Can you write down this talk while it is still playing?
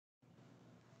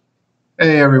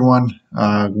Hey everyone,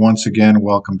 once again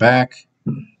welcome back.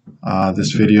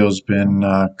 This video's been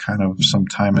kind of some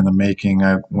time in the making.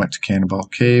 I went to Cannonball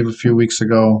Cave a few weeks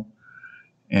ago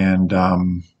and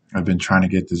I've been trying to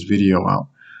get this video out.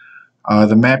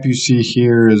 The map you see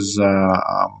here is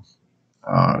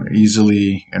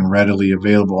easily and readily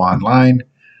available online.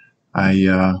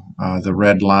 The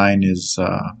red line is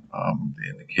the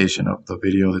indication of the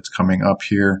video that's coming up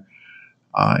here.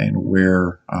 And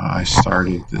where I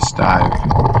started this dive.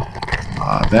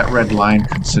 That red line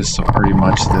consists of pretty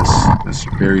much this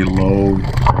very low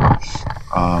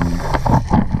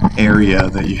area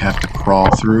that you have to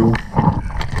crawl through.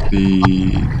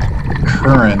 The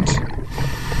current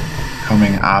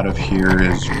coming out of here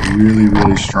is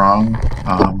really strong.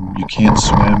 You can't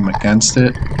swim against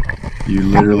it. You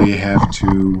literally have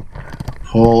to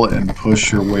pull and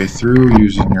push your way through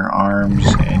using your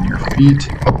arms and your feet.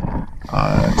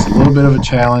 It's a little bit of a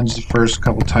challenge the first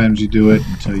couple times you do it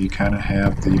until you kind of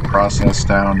have the process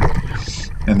down,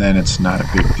 and then it's not a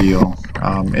big deal.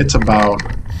 It's about,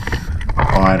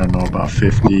 I don't know, about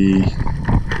 50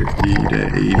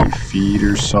 to 80 feet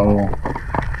or so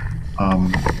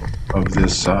of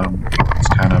this it's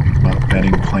kind of a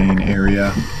bedding plane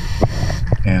area,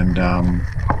 and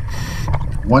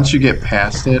once you get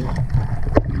past it,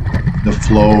 the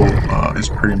flow is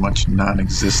pretty much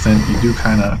non-existent. You do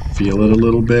kind of feel it a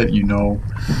little bit. You know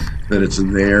that it's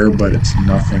there, but it's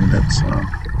nothing that's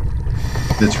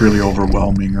really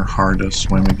overwhelming or hard to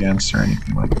swim against or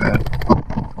anything like that.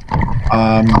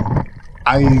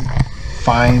 I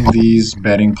find these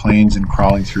bedding planes and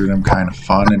crawling through them kind of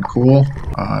fun and cool.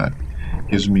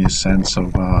 Gives me a sense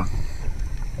of like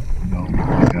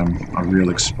I'm a real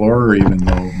explorer, even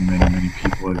though many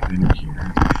people have been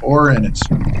here before and it's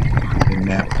been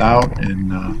mapped out,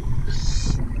 and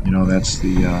that's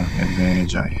the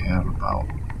advantage I have about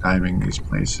diving these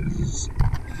places.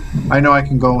 I know I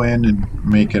can go in and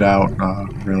make it out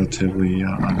relatively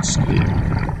unscathed.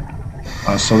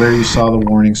 So there you saw the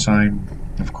warning sign.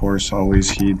 Of course, always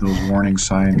heed those warning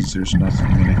signs. There's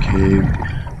nothing in a cave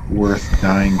worth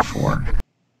dying for.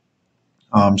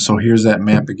 So here's that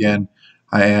map again.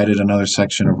 I added another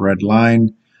section of red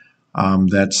line.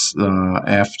 That's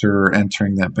after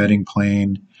entering that bedding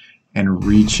plane and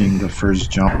reaching the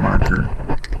first jump marker.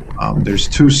 There's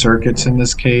two circuits in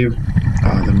this cave.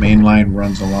 The main line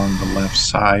runs along the left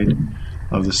side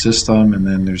of the system, and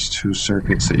then there's two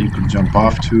circuits that you can jump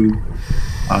off to.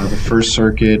 The first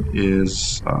circuit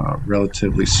is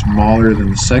relatively smaller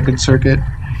than the second circuit,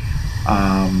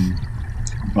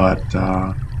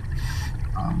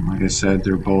 like I said,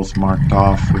 they're both marked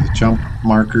off with jump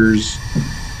markers.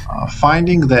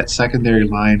 Finding that secondary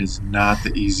line is not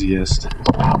the easiest.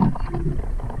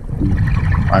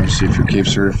 Obviously, if you're cave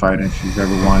certified and if you've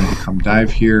ever wanted to come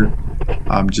dive here,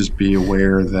 just be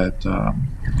aware that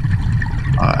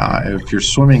if you're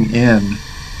swimming in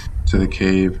to the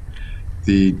cave,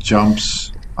 the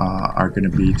jumps are going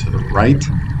to be to the right,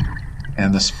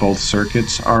 and both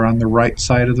circuits are on the right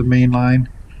side of the main line.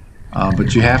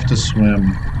 But you have to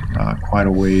swim quite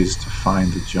a ways to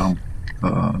find the jump,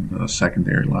 the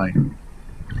secondary line.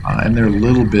 And they're a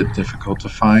little bit difficult to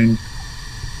find,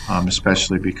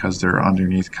 especially because they're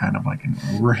underneath kind of like an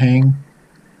overhang.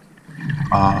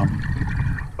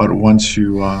 But once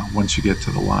you get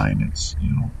to the line, it's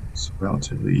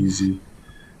relatively easy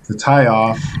to tie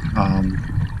off.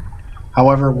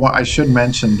 However, I should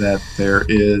mention that there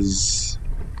is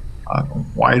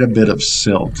quite a bit of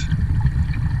silt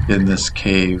in this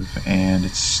cave, and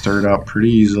it's stirred up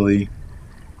pretty easily,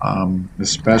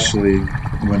 especially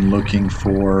when looking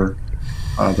for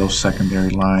those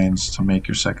secondary lines to make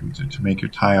your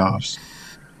tie-offs.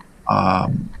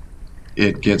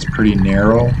 It gets pretty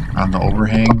narrow on the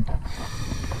overhang,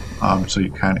 so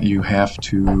you have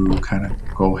to kind of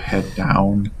go head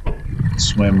down,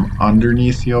 swim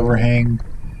underneath the overhang,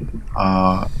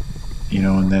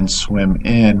 and then swim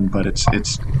in, but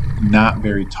it's not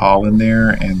very tall in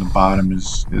there, and the bottom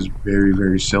is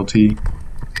very silty.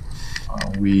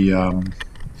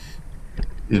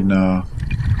 In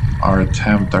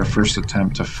our first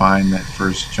attempt to find that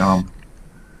first jump,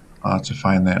 to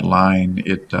find that line,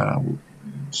 it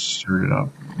stirred it up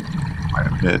quite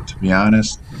a bit, to be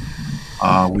honest.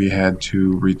 We had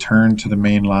to return to the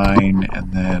main line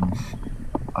and then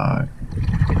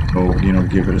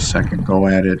give it a second go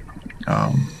at it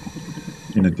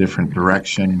in a different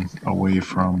direction away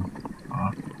from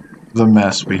the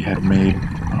mess we had made,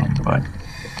 but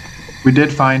we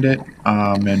did find it,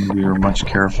 and we were much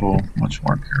more careful,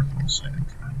 so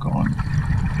going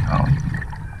out,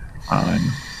 and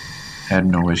had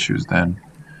no issues then.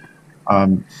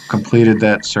 Completed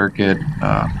that circuit,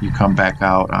 you come back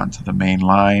out onto the main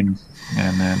line,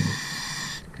 and then,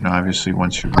 you know, obviously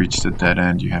once you've reached the dead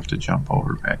end, you have to jump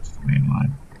over back to the main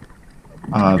line.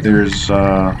 There's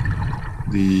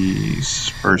the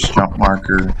first jump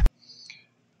marker,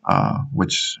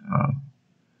 which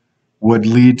would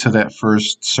lead to that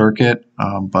first circuit,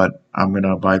 but I'm going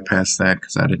to bypass that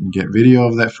because I didn't get video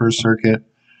of that first circuit.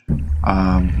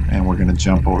 And we're going to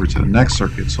jump over to the next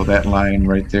circuit. So that line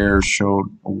right there showed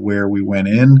where we went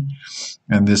in,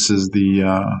 and this is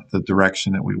the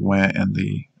direction that we went and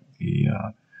the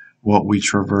what we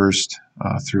traversed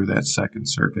through that second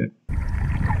circuit.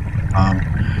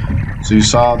 So you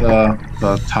saw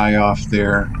the tie off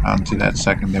there onto that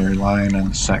secondary line on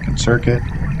the second circuit,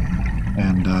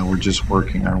 and we're just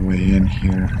working our way in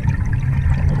here.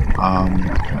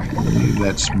 I believe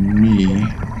that's me.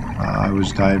 I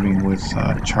was diving with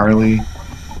Charlie,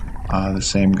 the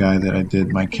same guy that I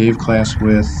did my cave class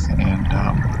with, and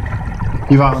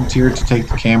he volunteered to take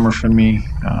the camera from me.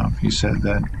 He said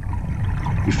that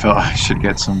he felt I should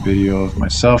get some video of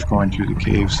myself going through the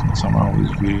cave since I'm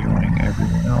always videoing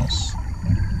everyone else.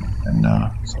 And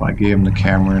so I gave him the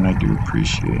camera, and I do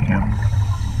appreciate him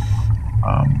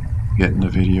getting the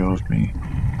video of me.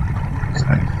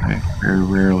 I very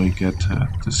rarely get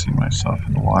to see myself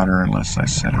in the water unless I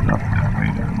set it up that way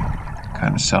to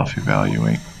kind of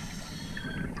self-evaluate.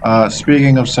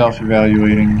 Speaking of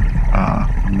self-evaluating,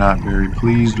 I'm not very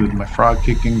pleased with my frog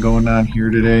kicking going on here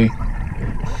today.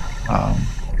 I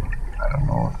don't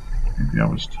know, maybe I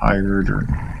was tired or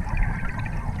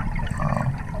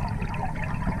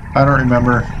I don't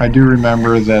remember. I do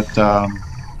remember that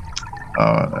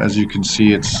as you can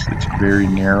see, it's very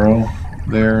narrow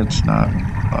there. It's not,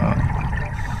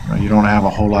 you don't have a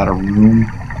whole lot of room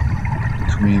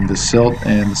between the silt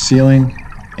and the ceiling,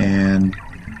 and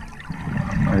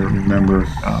I remember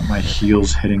my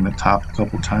heels hitting the top a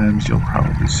couple times. You'll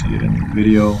probably see it in the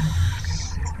video,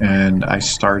 and I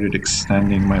started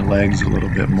extending my legs a little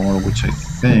bit more, which I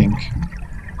think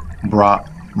brought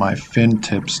my fin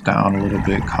tips down a little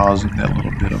bit, causing that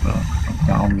little bit of a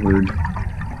downward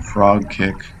frog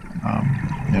kick.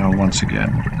 You know, once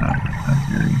again,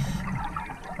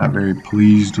 not very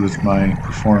pleased with my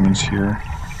performance here.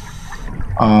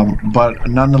 But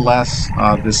nonetheless,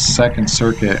 this second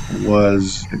circuit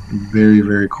was very,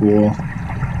 very cool.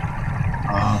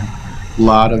 A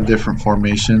lot of different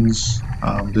formations.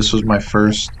 This was my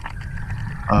first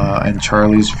and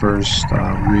Charlie's first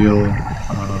real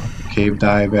cave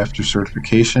dive after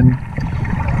certification.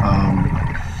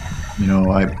 You know,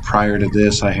 prior to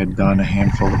this, I had done a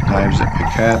handful of dives at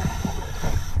Piquet,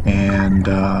 and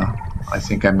I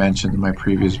think I mentioned in my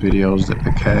previous videos that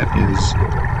Piquet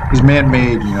is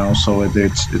man-made. You know, so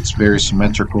it's very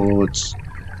symmetrical. It's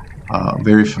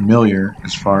very familiar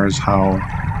as far as how,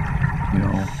 you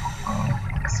know,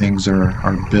 things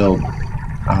are built.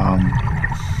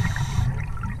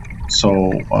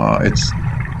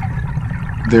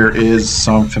 There is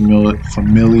some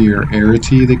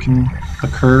familiarity that can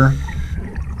occur,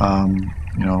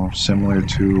 you know, similar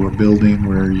to a building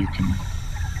where you can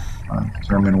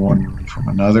determine one room from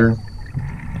another.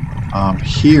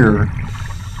 Here,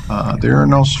 there are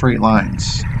no straight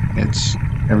lines.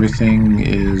 Everything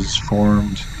is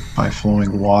formed by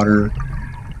flowing water,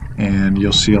 and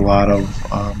you'll see a lot of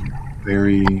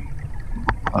very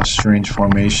strange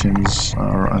formations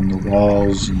on the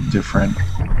walls and different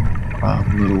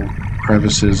little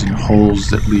crevices and holes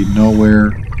that lead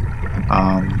nowhere.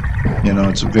 You know,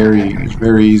 it's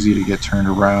very easy to get turned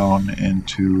around and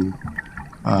to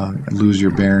lose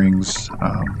your bearings.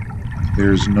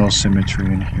 There's no symmetry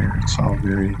in here. It's all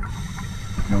very,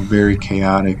 you know, very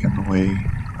chaotic in the way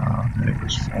that it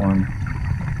was formed.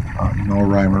 No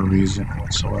rhyme or reason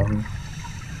whatsoever.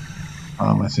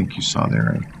 I think you saw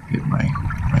there I hit my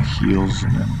heels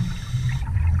and then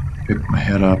picked my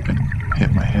head up and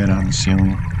hit my head on the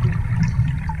ceiling.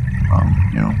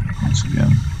 You know, once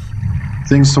again,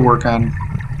 things to work on.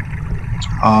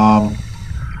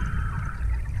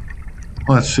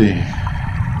 Let's see.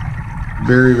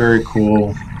 Very, very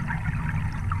cool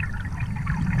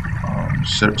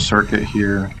circuit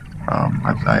here.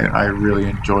 I really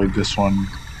enjoyed this one.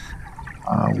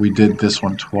 We did this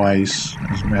one twice.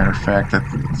 As a matter of fact, I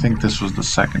think this was the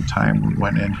second time we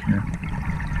went in here.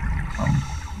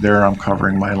 There I'm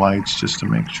covering my lights just to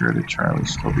make sure that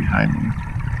Charlie's still behind me.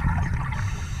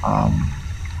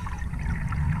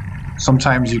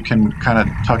 Sometimes you can kind of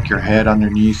tuck your head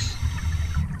underneath,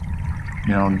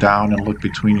 you know, down and look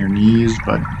between your knees,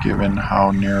 but given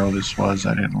how narrow this was,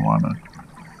 I didn't want to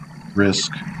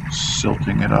risk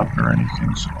silting it up or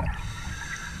anything, so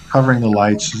covering the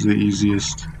lights is the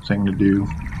easiest thing to do,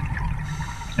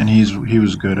 and he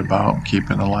was good about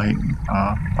keeping the light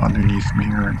underneath me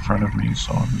or in front of me,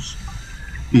 so it was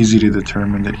easy to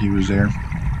determine that he was there.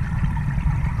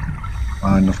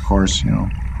 And of course, you know,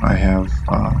 I have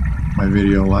my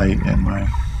video light and my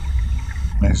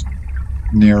nice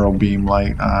narrow beam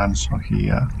light on, so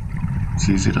it's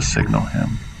easy to signal him.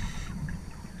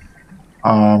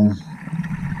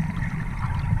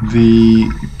 The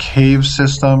cave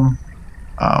system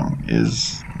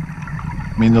is,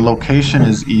 I mean, the location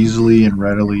is easily and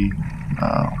readily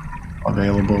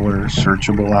available or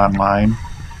searchable online.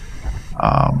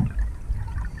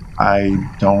 I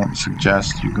don't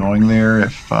suggest you going there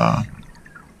if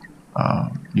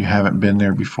you haven't been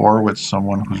there before with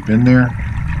someone who's been there.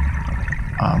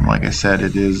 Like I said,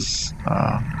 it is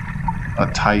a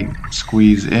tight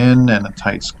squeeze in and a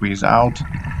tight squeeze out,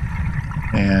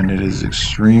 and it is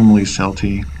extremely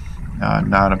silty.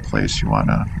 Not a place you want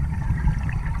to,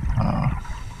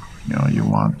 you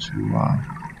want to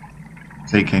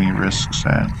take any risks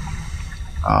at.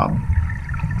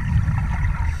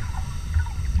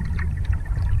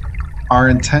 Our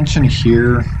intention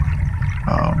here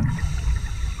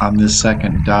on this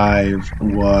second dive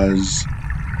was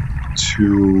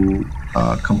to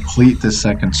complete the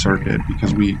second circuit,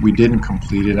 because we didn't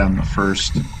complete it on the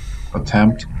first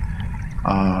attempt.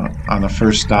 On the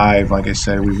first dive, like I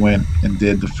said, we went and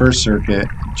did the first circuit,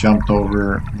 jumped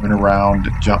over, went around,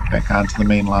 jumped back onto the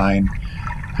main line,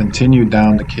 continued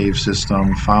down the cave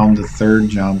system, found the third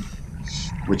jump,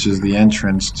 which is the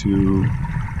entrance to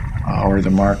or the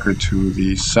marker to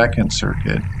the second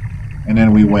circuit, and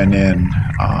then we went in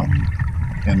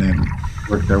and then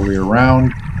worked our way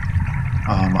around.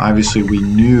 Obviously we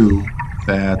knew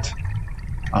that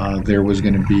there was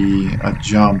going to be a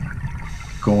jump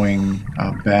going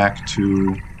back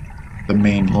to the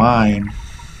main line,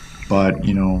 but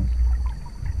you know,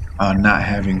 not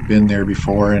having been there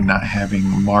before and not having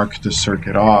marked the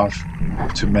circuit off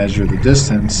to measure the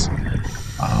distance,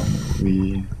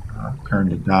 we turned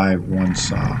to dive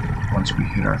once we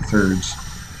hit our thirds.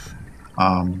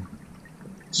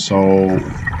 So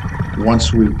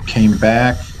once we came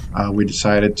back, we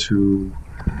decided to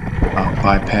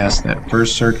bypass that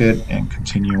first circuit and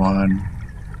continue on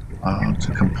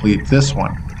to complete this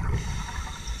one.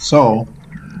 So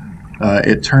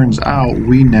it turns out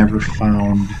we never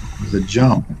found the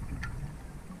jump,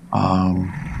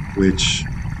 which,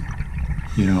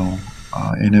 you know,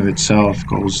 in of itself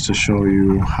goes to show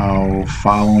you how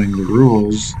following the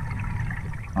rules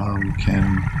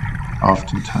can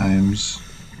oftentimes,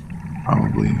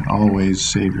 probably always,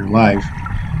 save your life.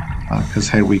 Because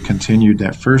had we continued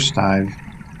that first dive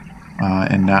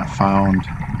and not found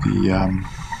the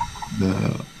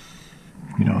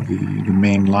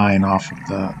main line off of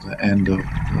the end of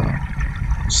the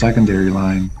secondary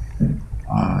line,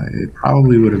 it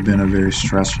probably would have been a very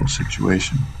stressful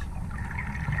situation.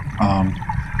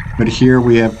 But here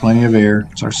we have plenty of air.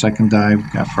 It's our second dive.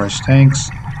 We've got fresh tanks,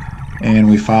 and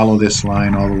we follow this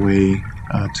line all the way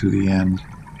to the end.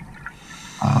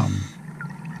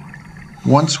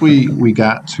 Once we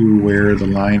got to where the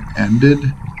line ended,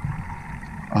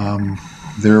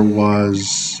 there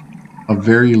was a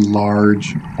very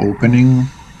large opening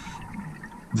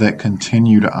that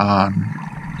continued on.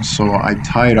 So I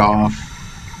tied off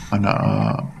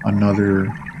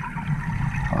another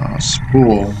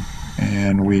spool,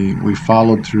 and we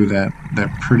followed through that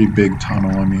pretty big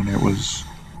tunnel. I mean, it was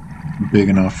big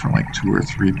enough for like 2 or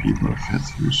 3 people to fit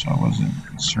through, so I wasn't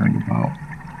concerned about,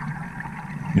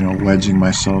 you know, wedging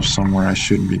myself somewhere I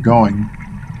shouldn't be going.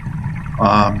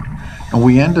 And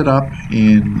we ended up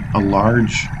in a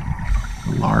large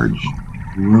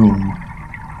room,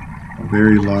 a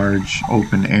very large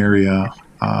open area.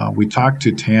 We talked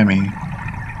to Tammy,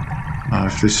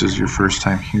 if this is your first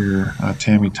time here,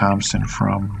 Tammy Thompson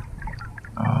from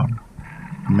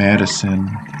Madison,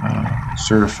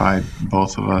 certified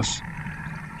both of us,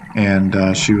 and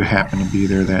she happened to be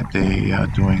there that day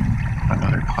doing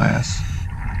another class.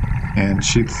 And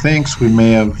she thinks we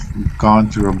may have gone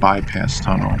through a bypass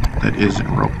tunnel that isn't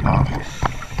roped off.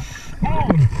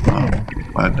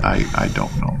 But I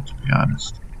don't know, to be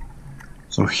honest.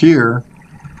 So here,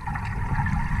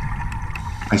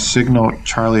 I signal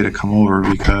Charlie to come over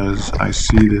because I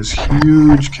see this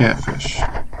huge catfish.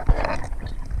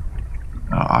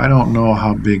 Now, I don't know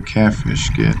how big catfish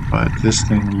get, but this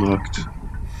thing looked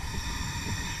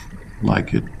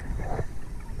like it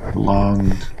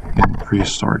belonged in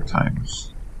prehistoric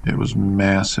times. It was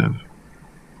massive.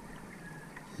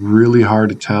 Really hard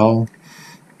to tell.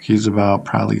 He's about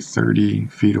probably 30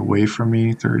 feet away from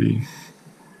me,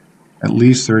 at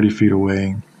least 30 feet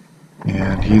away.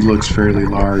 and he looks fairly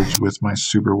large with my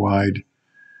super wide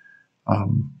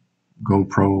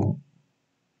GoPro,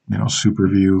 super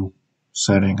view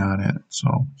setting on it.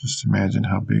 So just imagine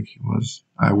how big he was.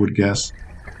 I would guess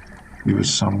he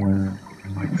was somewhere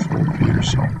in like 4 feet or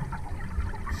so.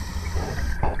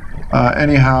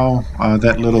 Anyhow,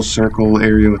 that little circle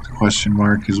area with the question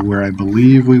mark is where I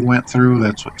believe we went through.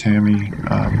 That's what Tammy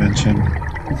mentioned.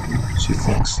 She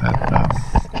thinks that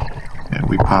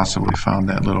we possibly found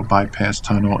that little bypass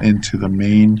tunnel into the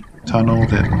main tunnel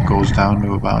that goes down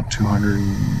to about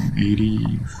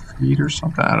 280 feet or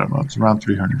something. I don't know. It's around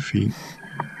 300 feet.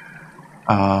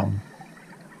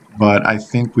 But I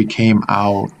think we came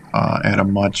out at a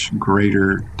much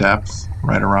greater depth,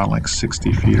 right around like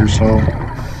 60 feet or so.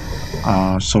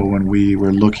 So when we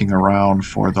were looking around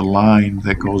for the line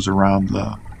that goes around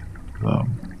the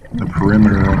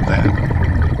perimeter of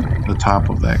the top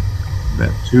of that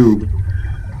tube,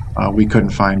 we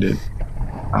couldn't find it.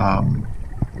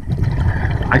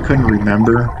 I couldn't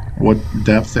remember what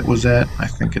depth it was at. I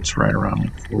think it's right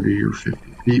around 40 or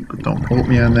 50 feet, but don't quote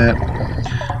me on that.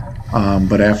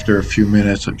 But after a few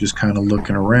minutes of just kind of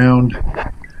looking around,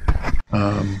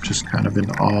 just kind of in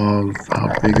awe of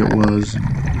how big it was and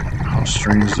how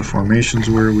strange the formations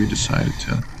were, we decided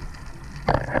to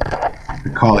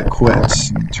call it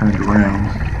quits and turned around.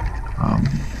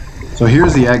 So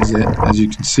here's the exit. As you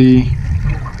can see,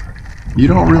 you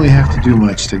don't really have to do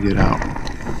much to get out.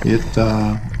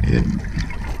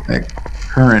 That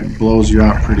current blows you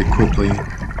out pretty quickly.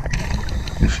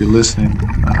 If you're listening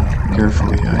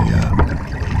carefully, I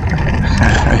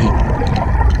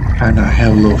kind of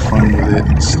have a little fun with it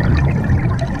and start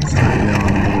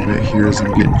yelling a little bit here as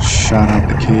I'm getting shot out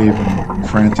the cave and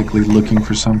frantically looking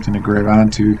for something to grab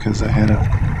onto because I had to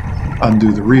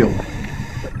undo the reel.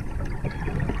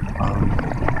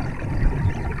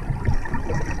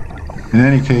 In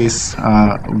any case,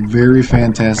 very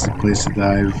fantastic place to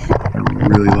dive. I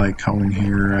really like coming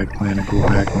here. I plan to go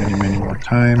back many, many more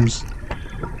times.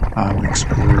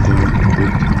 Explore the big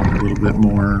tunnel a little bit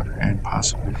more and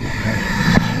possibly go back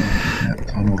to that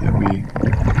tunnel that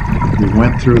we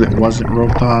went through that wasn't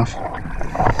roped off.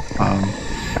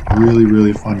 Really,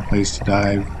 really fun place to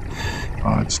dive.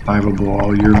 It's diveable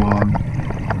all year long.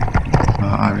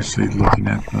 Obviously, looking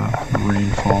at the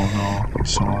rainfall and all and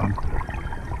so on,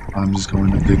 I'm just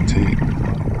going to dictate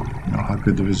how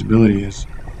good the visibility is.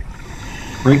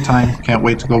 Great time. Can't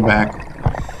wait to go back.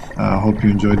 Hope you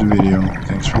enjoyed the video.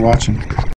 Thanks for watching.